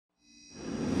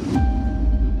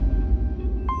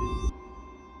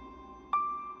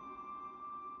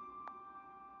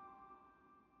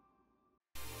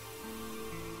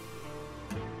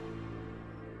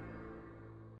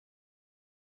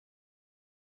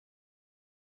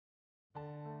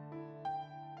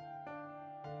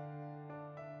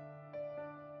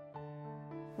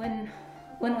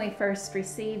When we first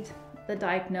received the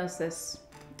diagnosis,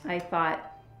 I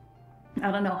thought, I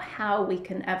don't know how we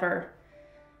can ever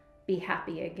be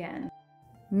happy again.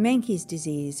 Menkes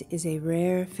disease is a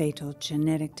rare, fatal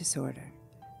genetic disorder.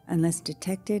 Unless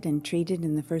detected and treated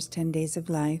in the first 10 days of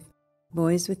life,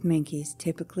 boys with Menkes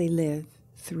typically live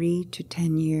 3 to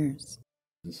 10 years.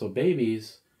 And so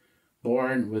babies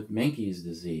born with Menkes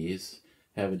disease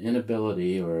have an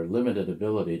inability or limited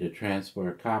ability to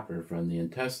transport copper from the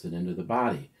intestine into the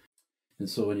body. And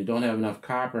so when you don't have enough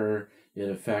copper, it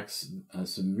affects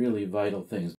some really vital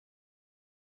things.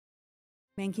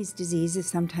 Menkes disease is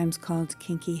sometimes called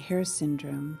kinky hair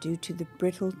syndrome due to the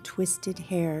brittle, twisted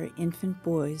hair infant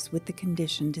boys with the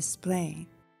condition display.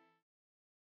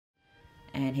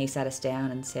 And he sat us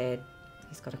down and said,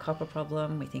 he's got a copper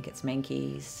problem, we think it's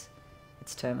Menkes,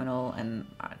 it's terminal, and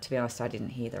to be honest, I didn't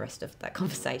hear the rest of that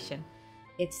conversation.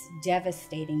 It's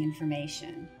devastating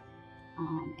information.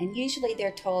 And usually they're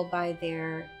told by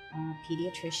their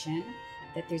pediatrician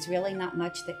that there's really not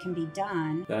much that can be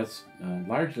done. That's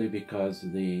largely because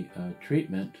the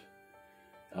treatment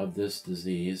of this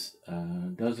disease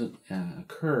doesn't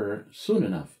occur soon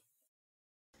enough.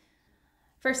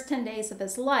 First 10 days of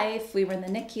his life, we were in the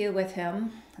NICU with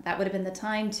him. That would have been the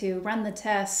time to run the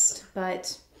test,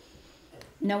 but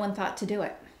no one thought to do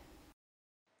it.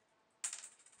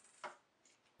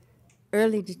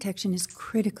 Early detection is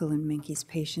critical in Menkes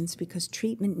patients because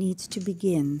treatment needs to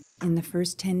begin in the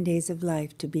first 10 days of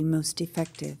life to be most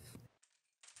effective.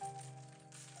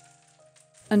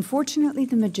 Unfortunately,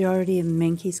 the majority of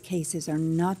Menkes cases are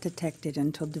not detected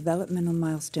until developmental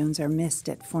milestones are missed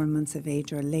at 4 months of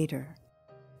age or later.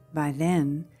 By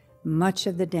then, much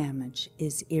of the damage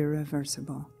is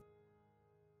irreversible.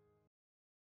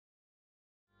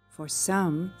 For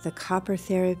some, the copper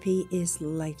therapy is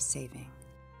life-saving.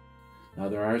 Now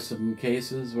there are some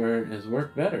cases where it has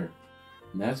worked better,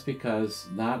 and that's because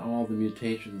not all the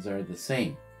mutations are the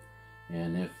same.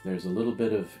 And if there's a little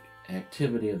bit of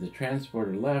activity of the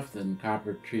transporter left, then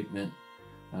copper treatment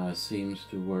seems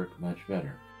to work much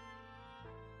better.